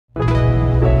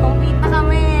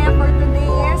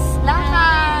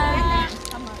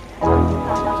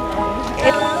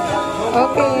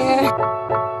Okay.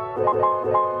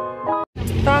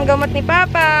 Ito ang gamot ni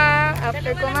Papa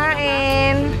after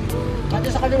kumain. Ate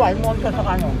sa kaliwa, yung mga sa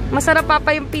kano. Masarap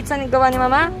Papa yung pizza ni gawa ni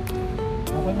Mama?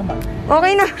 Okay naman.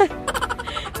 Okay naman.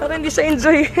 Pero hindi siya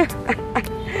enjoy.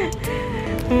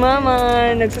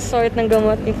 Mama, nagsasort ng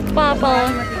gamot ni Papa.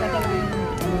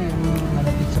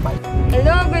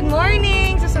 Hello, good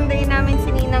morning! Susundayin namin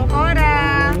si Ninang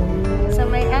Cora sa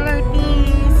may LRT.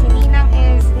 Si Ninang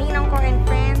is Ninang Cora and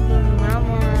friend ni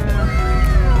Mama.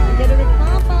 Together with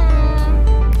Papa.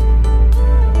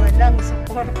 Walang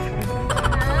support.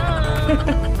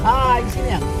 Hi, sino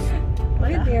yan?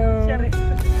 Video.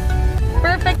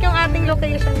 Perfect yung ating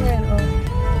location ngayon. Oh.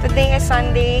 Today is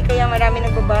Sunday, kaya marami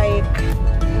nagbabike.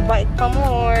 Bike pa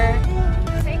more.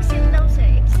 Sa exit daw siya,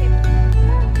 exit.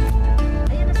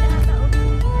 Ayan na siya ata.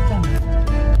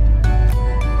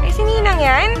 Eh, si Ninang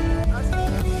yan? Oh, sige.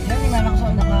 Yan, yung anak sa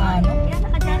naka ano? Yan,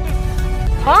 naka-jacket.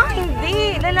 Ha?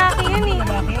 Hindi. Lalaki yan eh.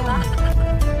 Lalaki yan.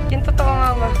 Yung totoo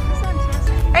Mama. Saan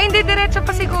siya? Ay, hindi. Diretso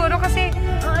pa siguro kasi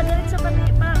Oo, diretso pati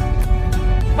pa.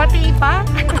 pati pa.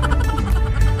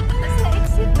 Sa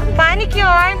exit. Panic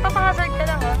yun. Papakasart ka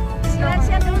lang ha. Saan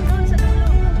siya doon sa dulo.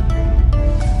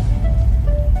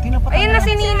 Ayun na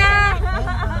si Nina.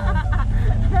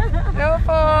 Hello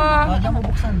po. Oh, diyan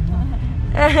bubuksan.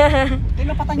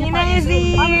 Tinapatan niya Ninang is Paano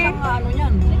here. siyang ano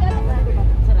yan?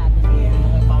 Sarado.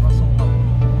 Para sukat.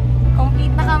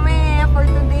 Complete na kami for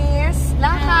today's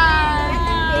lakad.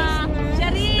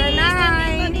 Charis!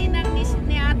 Tanay. Nandito Ninang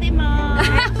ni ate mo.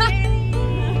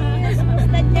 Charis!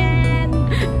 Basta dyan.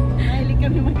 Mahilig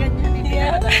kami maganyan.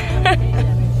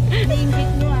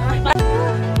 Nainggit mo ah.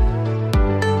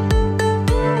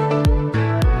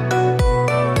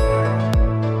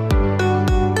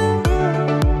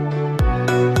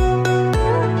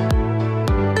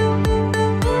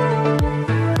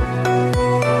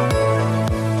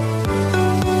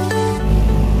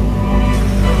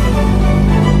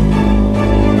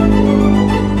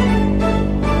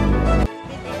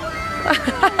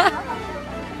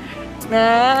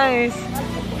 Nice.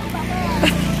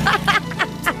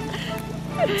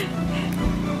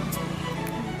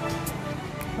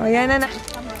 Oh, yan na.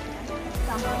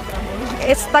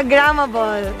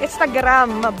 Instagrammable.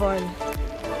 Instagrammable.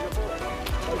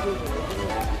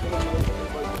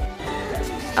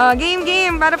 Oh,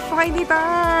 game. Para po kayo dito.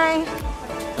 Ay.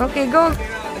 Okay, go.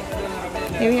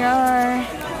 Here we are.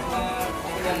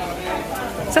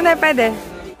 Saan na pwede?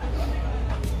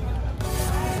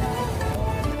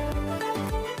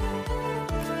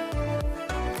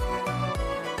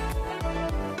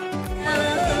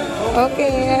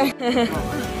 Okay.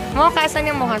 Mukha, saan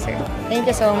yung mukha, sir? Thank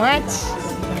you so much.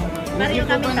 Mario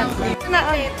kami tatlo.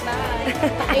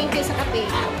 Thank you sa kape.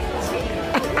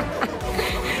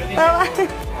 Tawa.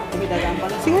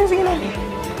 Sige na.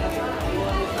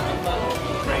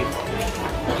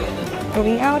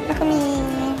 Going out na kami.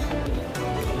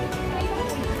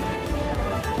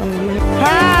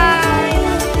 Hi!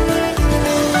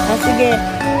 Ah, sige.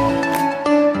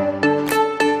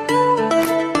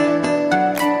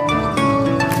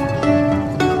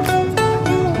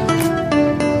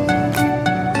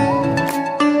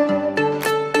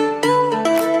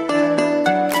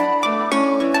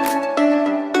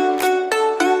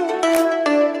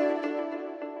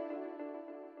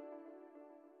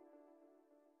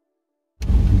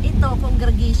 Ito,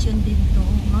 congregation din to.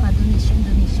 Mga donation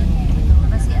dito.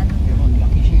 Kasi ano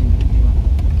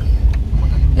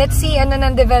Let's see ano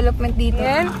ng development dito.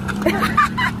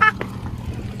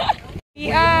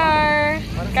 We are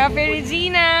Cafe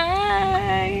Regina.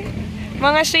 Hi!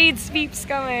 Mga shades peeps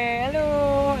kami.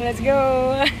 Hello! Let's go!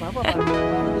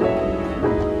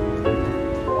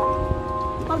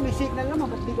 Pag may signal naman,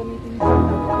 ba't di gamitin yung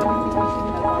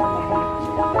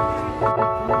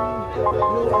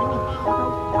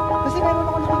kasi meron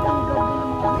ako nakita ang vlog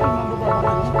ng mga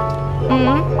mabababa.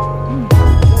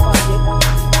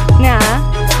 Na?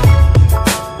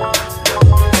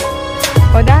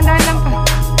 O, dahan-dahan lang pa.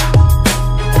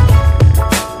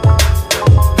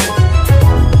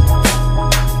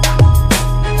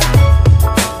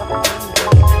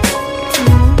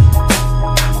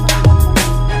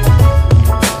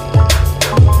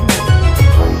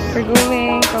 We're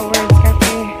going towards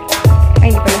Cafe.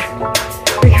 Ay, hindi pala.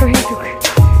 We're going to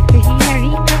Regina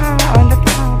Rica on the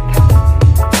top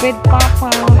with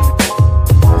Papa.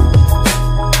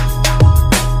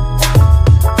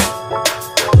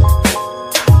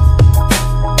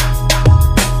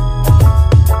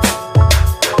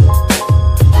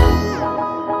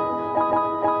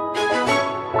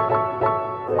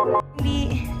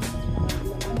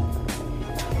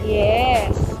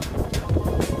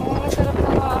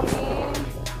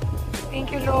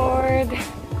 Lord.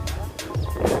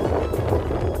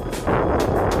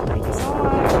 Thank you so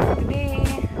much for today.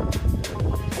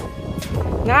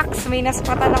 Nax, may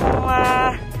naspatan akong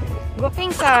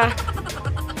guping sa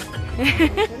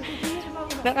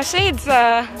naka-shades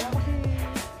sa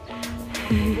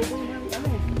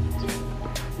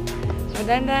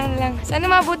dahan-dahan lang. Sana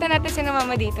mabutan natin si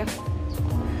mama dito.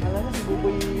 Alam na, si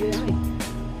Buboy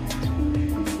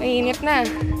Mainit na.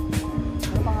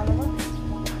 Ano pangalan mo?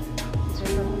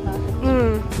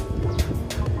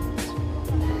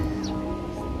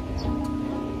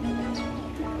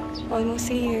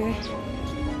 Almost here.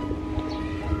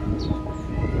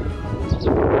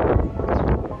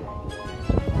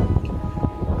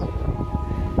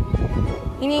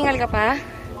 Hiningal ka pa?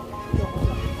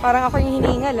 Parang ako yung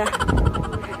hiningal ah.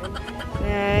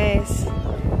 Nice.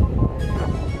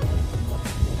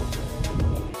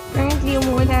 Currently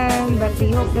umuulan, but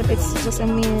we hope that it's just a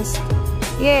mist.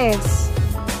 Yes.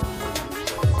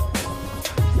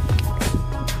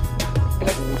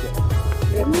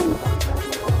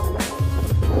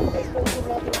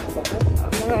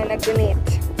 Mga nag-donate.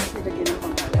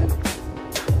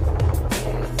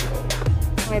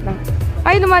 Wait lang.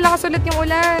 Ay, lumalakas ulit yung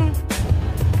ulan.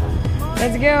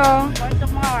 Let's go.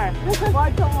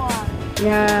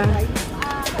 Yeah.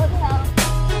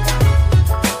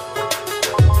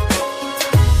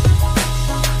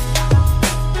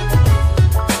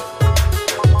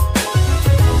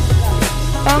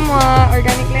 Tama.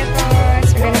 Organic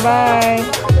lettuce. We're gonna buy.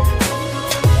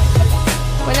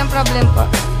 Walang problem po.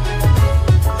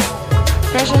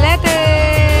 Fresh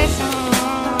lettuce.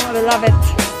 Oh, I love it.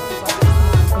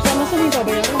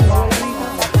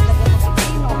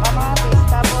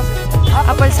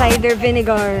 Apple cider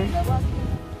vinegar.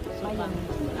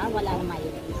 Wala na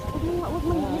mayonnaise.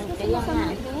 Kaya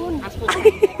nga.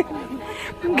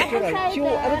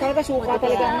 Ano talaga, suka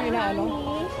talaga ang inaano?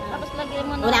 Tapos lagyan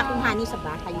mo na... Wala akong honey sa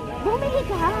bahay. Bumili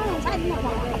ka. Saan na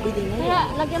ba? Kaya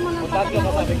lagyan mo ng patak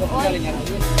na oil.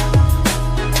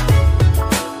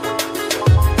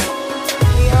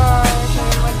 We are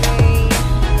sharing Madre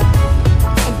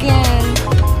again.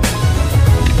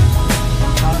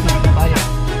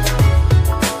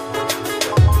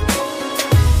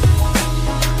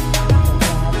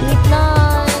 Eat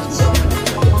lunch,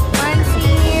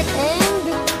 pancit, and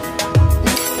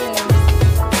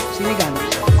Sinigang.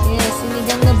 yes,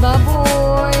 sinigang na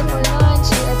baboy for lunch.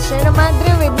 At Sierra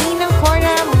Madre with Ninang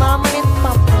Cora, Mama and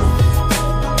Papa.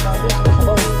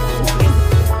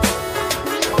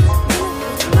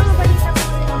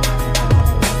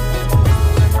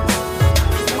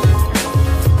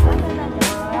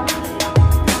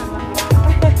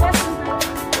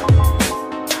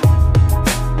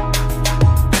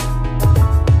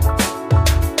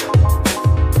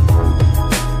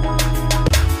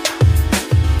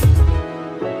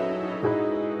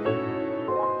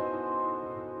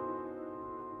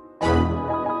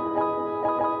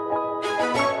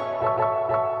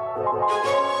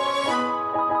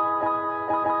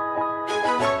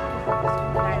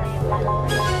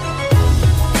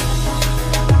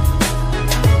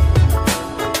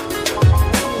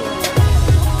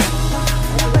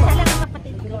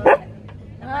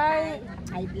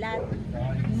 High blood.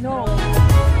 No.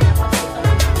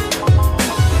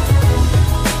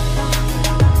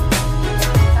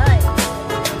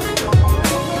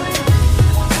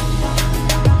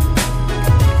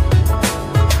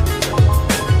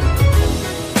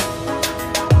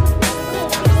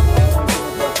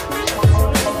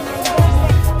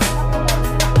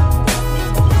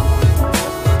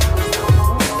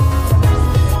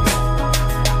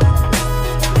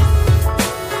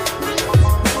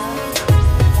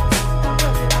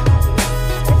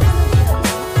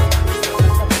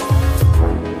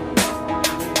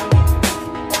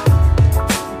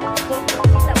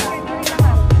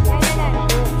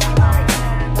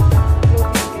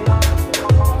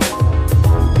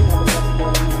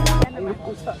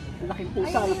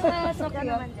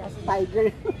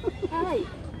 Tiger. Ay,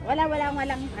 walang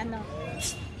ano.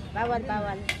 Bawal.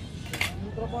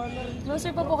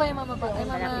 Closer pa po kayo, Mama pa. Ay,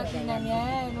 Mama, tingnan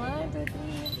yan. 1, 2,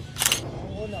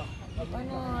 3.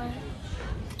 Ano?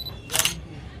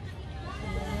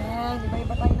 Ayan,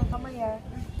 iba-iba tayo ng kamay, ah.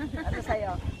 Ano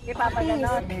sa'yo?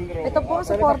 Ipapaganon. Ito po,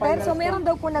 supporter. So, meron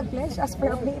daw po nag-pledge. As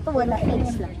per update, ito wala.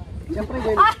 Siyempre,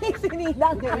 dahil Ay,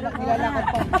 sinidang. nilalakad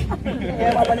pa.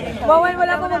 Kaya babalikin ka. Bawal,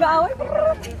 wala akong mag-aaway.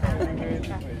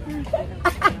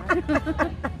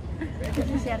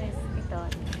 Ito siya rin. Ito.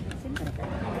 Siyempre ka.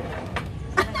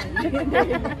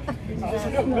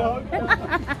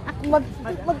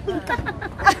 Magpinta.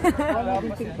 Wala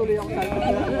bising tuloy ang salto.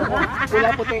 Wala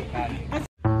puti.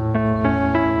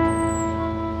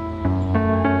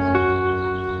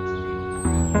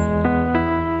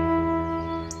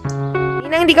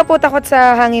 ka po takot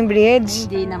sa hanging bridge?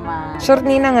 Hindi naman. Short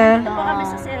Ninang ah. Ito po kami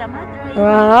sa Sierra Madre.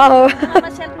 Wow!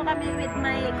 Mamasyal po kami with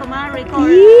my kumari Cora.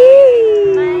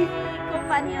 Yee! My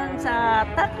companion sa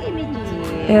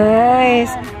Takimiji.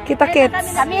 Nice.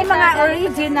 Kita-kits. Kami mga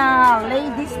original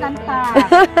ladies ng pa.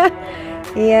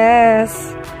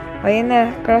 Yes. O yun na.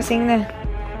 Crossing na.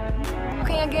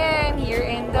 Okay, again. Here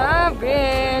in the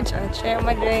bridge at Sierra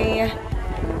Madre.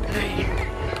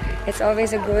 It's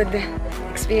always a good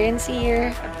experience here.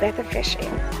 A breath of fresh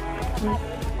air.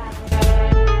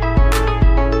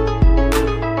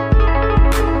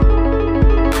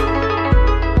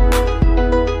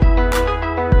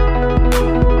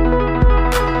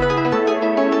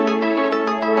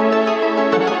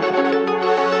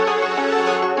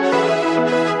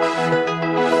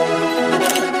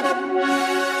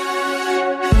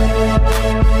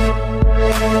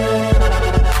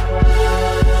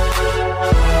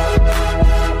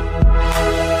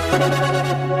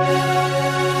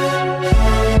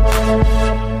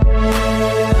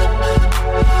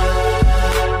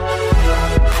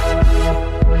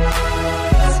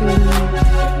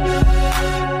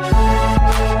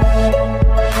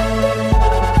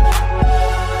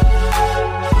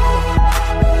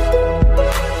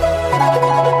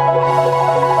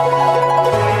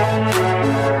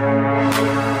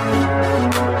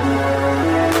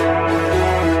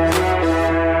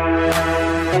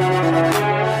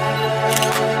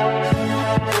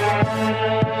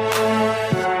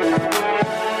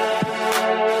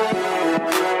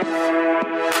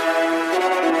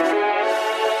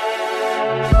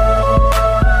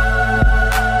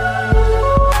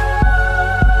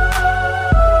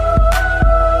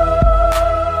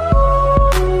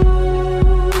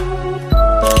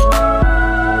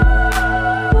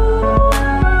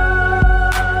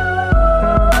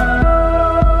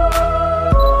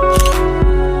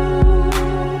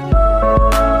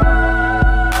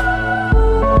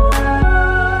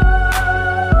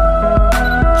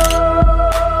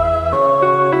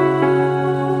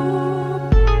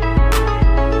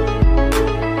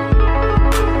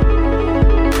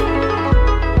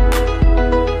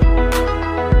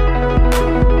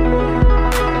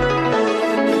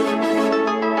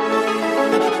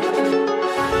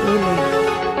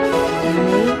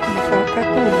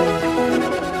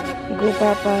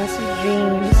 Papa, si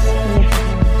James.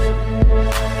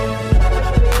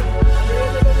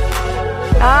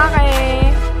 Yeah.